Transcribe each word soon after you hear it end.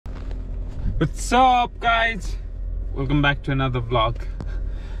What's up guys? Welcome back to another vlog.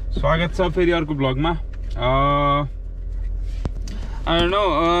 स्वागत छ फेरि अर्को vlogमा. I don't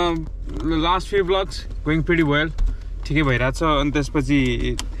know, the last few vlogs going pretty well. ठिकै भइरहेछ अनि त्यसपछि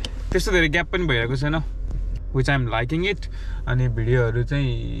त्यस्तो धेरै ग्याप पनि भइरहेको छैन, which I'm liking it. अनि भिडियोहरु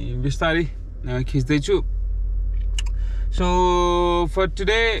चाहिँ बिस्तारै खिच्दै छु. So for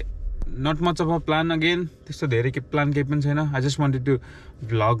today, not much of a plan again. त्यस्तो धेरै के plan केही पनि छैन. I just wanted to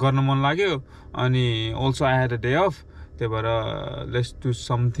vlog गर्न मन लाग्यो अनि also I had a day off. त्यही भएर let's do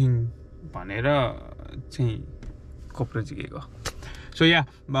something भनेर चाहिँ कपडा जिकेको. So yeah,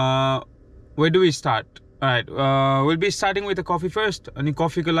 where do we start? Alright, we'll be starting with the coffee first. अनि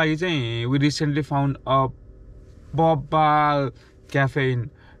coffee को लागि चाहिँ we recently found a bobal cafe in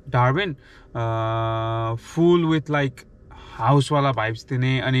Darwin, full with like house wala vibes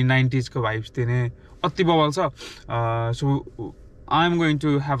दिने अनि 90s को vibes दिने अति बवाल छ. So I'm going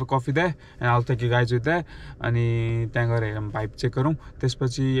to have a coffee there and I'll take you guys with there. अनि त्यहाँ गएर हेरौँ vibe चेक गरौँ.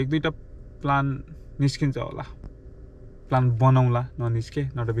 त्यसपछि एक दुईटा प्लान निस्किन्छ होला. Plan बनाउँला,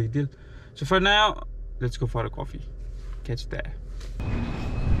 ननिस्के, not a big deal. So for now, let's go for a coffee. Catch there.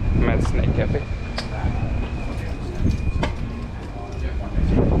 Mad Snake Cafe.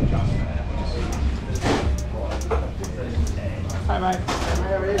 Hi, mate.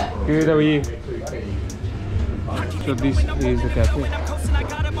 Good, how are you? So this is the cafe.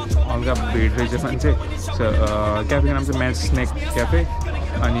 All got big fancy. So cafe का नाम से Mad Snake Cafe.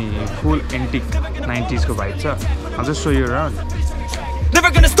 And full antique 90s को vibe छ. I'll just show you around. Never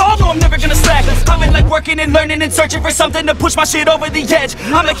gonna stall, no, I'm never gonna slack. I've been like working and learning and searching for something to push my shit over the edge.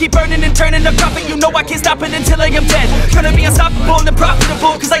 I'ma keep burning and turning the profit. You know I can't stop it until I am dead. Gonna be unstoppable and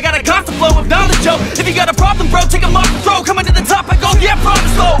profitable, cause I got a constant flow of knowledge, yo. If you got a problem, bro, take 'em off the throw. Coming to the top, I go, yeah,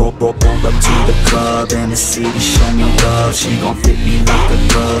 promise, slow. Roll up to the club and the city show me love. She gon' fit me like a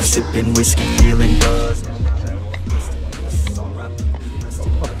glove. Sipping whiskey, feeling buzz.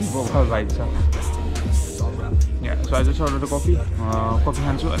 Yeah, so I just ordered a coffee. Coffee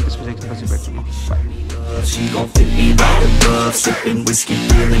hansu and this was expensive. Bye. She gon' fit me like a glove. Sipping whiskey,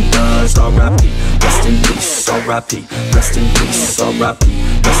 feeling buzzed. R.I.P. Rest in peace. R.I.P. Rest in peace. R.I.P.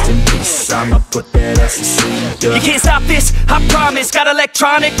 Rest in peace. I'ma put that ass to sleep. You can't stop this, I promise. Got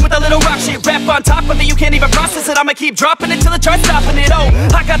electronic with a little rock shit rap on top of it. You can't even process it. I'ma keep dropping it till it starts stopping it. Oh,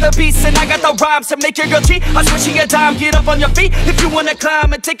 I got the beats and I got the rhymes to make your girl cheat. I swear she a dime. Get up on your feet if you wanna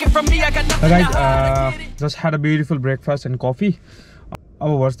climb and take it from me. I got nothing. Alright, just had a beautiful breakfast and coffee.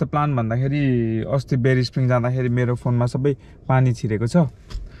 अब what's the plan भन्दाखेरि अस्ति बेरी spring जाँदाखेरि मेरो फोनमा सबै पानी छिरेको छ.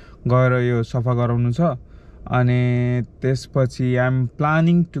 गएर यो सफा गराउनु छ. अनि त्यसपछि I am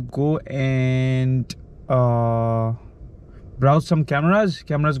planning to go and browse some cameras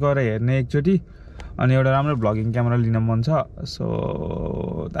गएर हेर्ने एकचोटी. अनि एउटा राम्रो भ्लगिङ क्यामेरा लिन मन छ.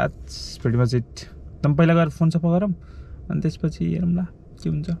 So that's pretty much it. तम पहिला गएर फोन सफा गरौँ अनि त्यसपछि हेरौँला के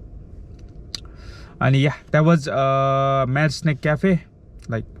हुन्छ. And yeah, that was Mad Snake Cafe.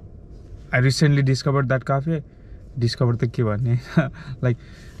 Like, I recently discovered that cafe. Discovered the ke bhanne. Like,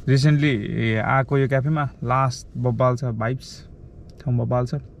 recently aako yo cafe ma last bobal cha vibes. Tham bobal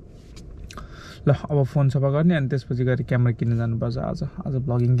cha. ल अब phone सफा गर्ने अनि त्यसपछि गएर camera किन्न जानु पर्छ. आज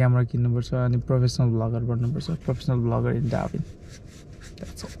ब्लगिङ क्यामेरा किन्नु पर्छ अनि प्रोफेसनल ब्लगर बन्नु पर्छ. Professional bagger in Darwin.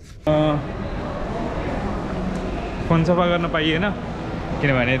 That's all. Phone सफा गर्न पाइएन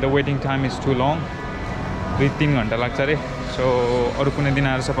किनभने the waiting time is too long. 2-3 घण्टा लाग्छ रे. So अरु कुनै दिन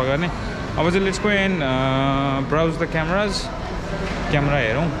आएर सफा गर्ने. अब चाहिँ let's go and browse the cameras. Camera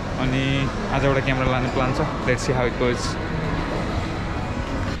हेरौँ अनि आज एउटा क्यामेरा लाने प्लान छ. Let's see how it goes.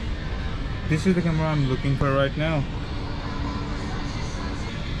 This is the camera I'm looking for right now.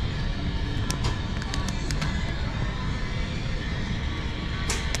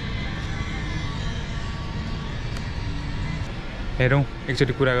 हेरौँ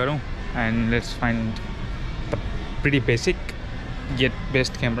एकचोटि कुरा गरौँ and let's find the pretty basic yet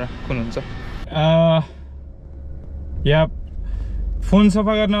best camera कुन हुन्छ. Yeah, फोन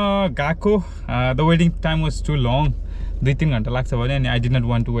सफा गर्न गएको. The waiting time was too long. 2-3 घण्टा लाग्छ भने अनि I did not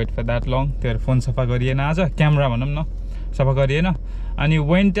want to wait for that long. त्यही भएर फोन सफा गरिएन आज. क्यामेरा भनौँ न सफा गरिएन अनि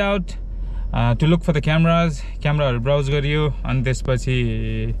went out to look for the cameras. क्यामेराहरु browse गरियो अनि त्यसपछि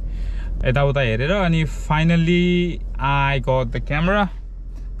यताउता हेरेर अनि finally I got the camera.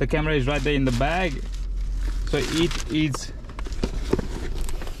 The camera is right there in the bag. So it is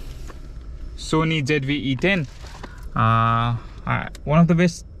SONY ZV-E10. One of the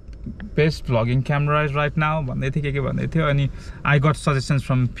best vlogging cameras right now. भन्दै थियो अनि I got suggestions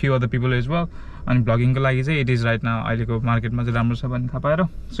from few other people as well. अनि vlogging को लागि चाहिँ it is right now अहिलेको मार्केटमा चाहिँ राम्रो छ भन्ने थाहा पाएर.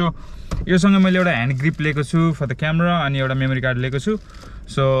 So योसँग मैले एउटा ह्यान्ड ग्रिप लिएको छु for the camera अनि एउटा मेमोरी कार्ड लिएको छु.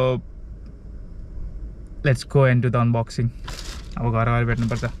 So let's go and do the unboxing. अब घर गएर भेट्नु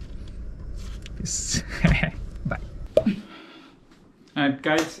पर्छ. Bye. Alright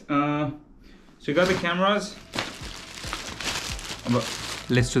guys, so you got the cameras.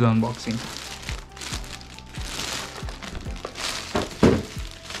 Let's do the unboxing.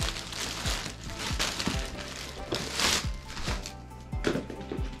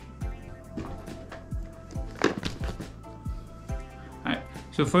 Alright,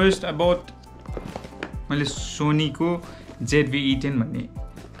 so first I bought Sony ZV-E10 भन्ने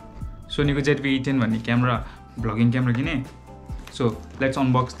Sony ZV-E10 भन्ने camera, vlogging camera किने. So let's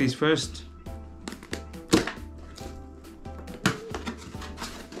unbox these first.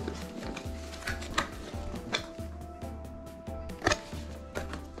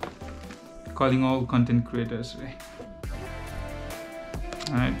 Calling all content creators.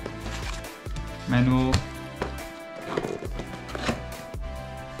 Alright, manual.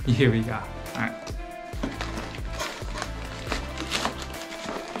 Here we go. Alright.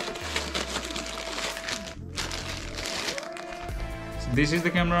 This is the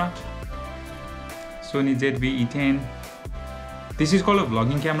camera, Sony ZV-E10. This is called a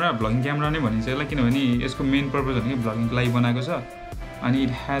vlogging camera. Vlogging camera ne bhaniन्छ यसलाई किनभने यसको main purpose भनेको vlogging को लागि बनाएको छ. And it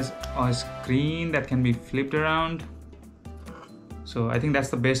has a screen that can be flipped around. So I think that's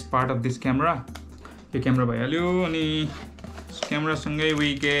the best part of this camera. यो camera भइहाल्यो अनि camera सँगै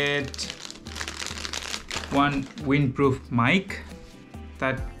we get one windproof mic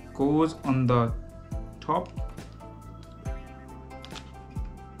that goes on the top.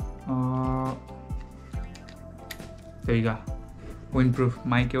 There you go. Windproof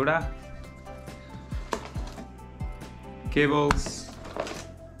mic एउटा. Cables.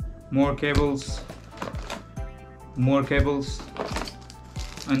 More cables. More cables.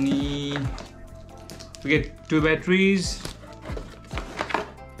 Ani we get 2 batteries.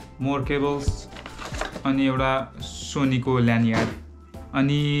 More cables. Ani एउटा Sony को lanyard.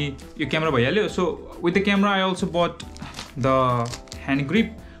 Ani यो camera भइहाल्यो. So with the camera I also bought the hand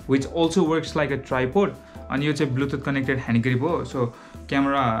grip, which also works like a tripod. And यो चाहिँ Bluetooth connected hand grip हो. So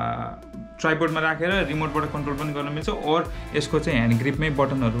camera tripod मा राखेर remote बाट control पनि गर्न मिल्छ. और यसको चाहिँ hand grip मै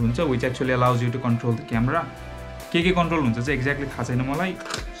बटनहरु हुन्छ, which actually allows you to control the camera. के control हुन्छ चाहिँ exactly थाहा छैन मलाई.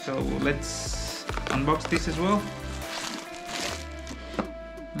 So let's unbox this as well.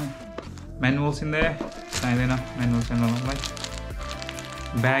 Manuals in there. चाहिँदैन manuals छैन.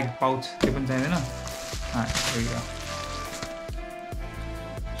 Bag pouch त्यो पनि चाहिँदैन. Alright, there we go.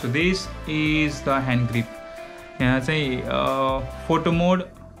 So this is the hand grip. यहाँ चाहिँ photo mode,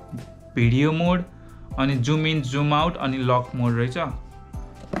 video mode, अनि zoom in, zoom out, अनि lock mode रहेछ.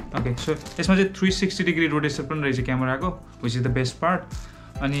 Okay, so यसमा चाहिँ 360 degree rotation पनि रहेछ क्यामेराको, which is the best part.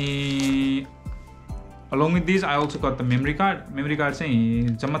 अनि along with this I also got the memory card. Memory card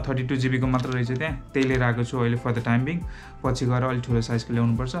चाहिँ जम्मा 32 GB को मात्र रहेछ त्यहाँ. त्यही लिएर आएको छु अहिले for the time being. पछि गएर अलि ठुलो साइजको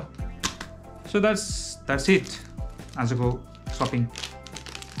ल्याउनु पर्छ. So that's it. आजको shopping.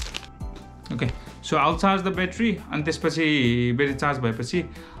 Okay, so I'll charge the battery and त्यसपछि battery charge भएपछि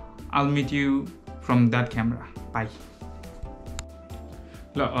I'll meet you from that camera. Bye.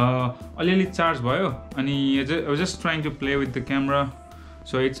 ल अलिअलि चार्ज भयो अनि I was just trying to play with the camera.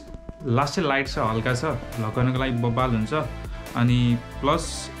 So it's last चाहिँ light छ, हल्का छ, भ्लग गर्नको लागि बबाल हुन्छ. अनि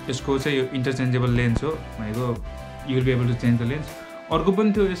प्लस यसको चाहिँ यो इन्टरचेन्जेबल लेन्स हो भनेको, you will be able to change the lens. अर्को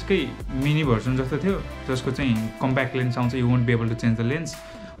पनि थियो यसकै मिनी भर्सन जस्तो थियो जसको चाहिँ कम्प्याक्ट लेन्स आउँछ, you won't be able to change the lens.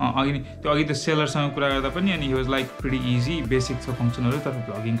 अघि त सेलरसँग कुरा गर्दा पनि अनि he was like pretty easy, basic छ फंक्सनहरु, तर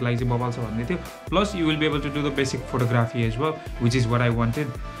भ्लगिङको लागि चाहिँ बबाल छ भन्दै थियो. Plus you will be able to do the basic photography as well, which is what I wanted.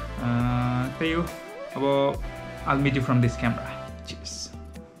 त्यही हो. अब I'll meet you from this camera. Cheers.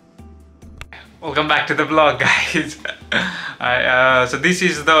 Welcome back to the vlog, guys. So this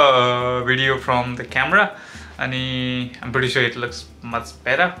is the video from the camera, and I'm pretty sure it looks much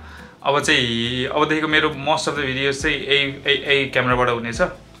better. अब देखिको मेरो most of the videos चाहिँ ए क्यामेराबाट हुनेछ.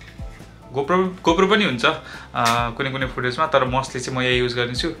 GoPro पनि हुन्छ कुनै फुटेजमा, तर mostly चाहिँ म यही युज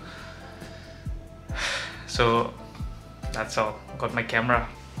गर्नेछु. So that's all. Got my camera.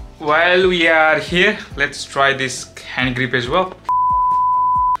 While we are here, let's try this hand grip as well.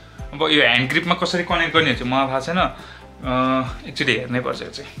 अब यो ह्यान्ड ग्रिपमा कसरी कनेक्ट गर्ने चाहिँ मलाई थाहा छैन. एक्चुअली हेर्नै पर्छ यो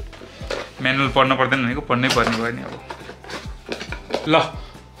चाहिँ. म्यानुअल पढ्न पर्दैन भनेको पढ्नै पर्ने भयो नि अब. ल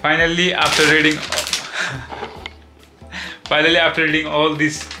finally after reading all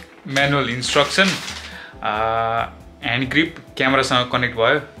this manual instruction, hand grip cameraसँग connect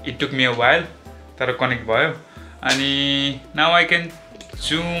भयो. It took me a while, तर connect भयो. अनि now I can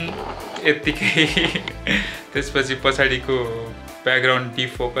zoom यतिकै. त्यसपछि पछाडिको background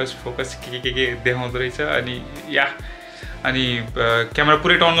defocus, focus के देखाउँदो रहेछ. अनि yeah, अनि क्यामेरा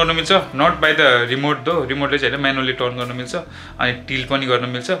पुरै टर्न गर्न मिल्छ, नट बाई द रिमोट दो, रिमोटले चाहिँ होइन म्यानुअली टर्न गर्न मिल्छ अनि टिल्ट पनि गर्न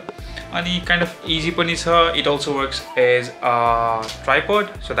मिल्छ अनि काइन्ड अफ इजी पनि छ. It also works as a tripod,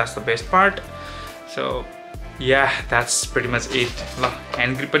 so that's the best part. So yeah that's pretty much it. ल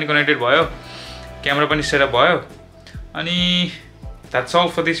ह्यान्ड ग्रिप पनि कनेक्टेड भयो, क्यामेरा पनि सेटअप भयो अनि that's all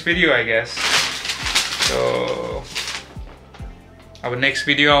for this video I guess. So अब next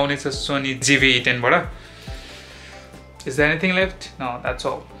video आउनेछ Sony ZV-E10 बाट. Is there anything left? No, that's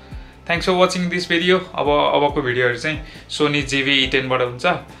all. Thanks for watching this video. अबको भिडियोहरु चाहिँ सोनी ZV-E10 बाट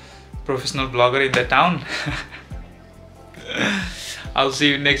हुन्छ. Professional blogger in the town. I'll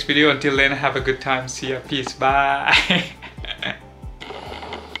see you next video. Until then, have a good time. See ya. Peace. Bye.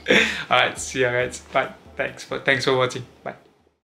 Alright, see ya guys. Bye. Thanks for watching. Bye.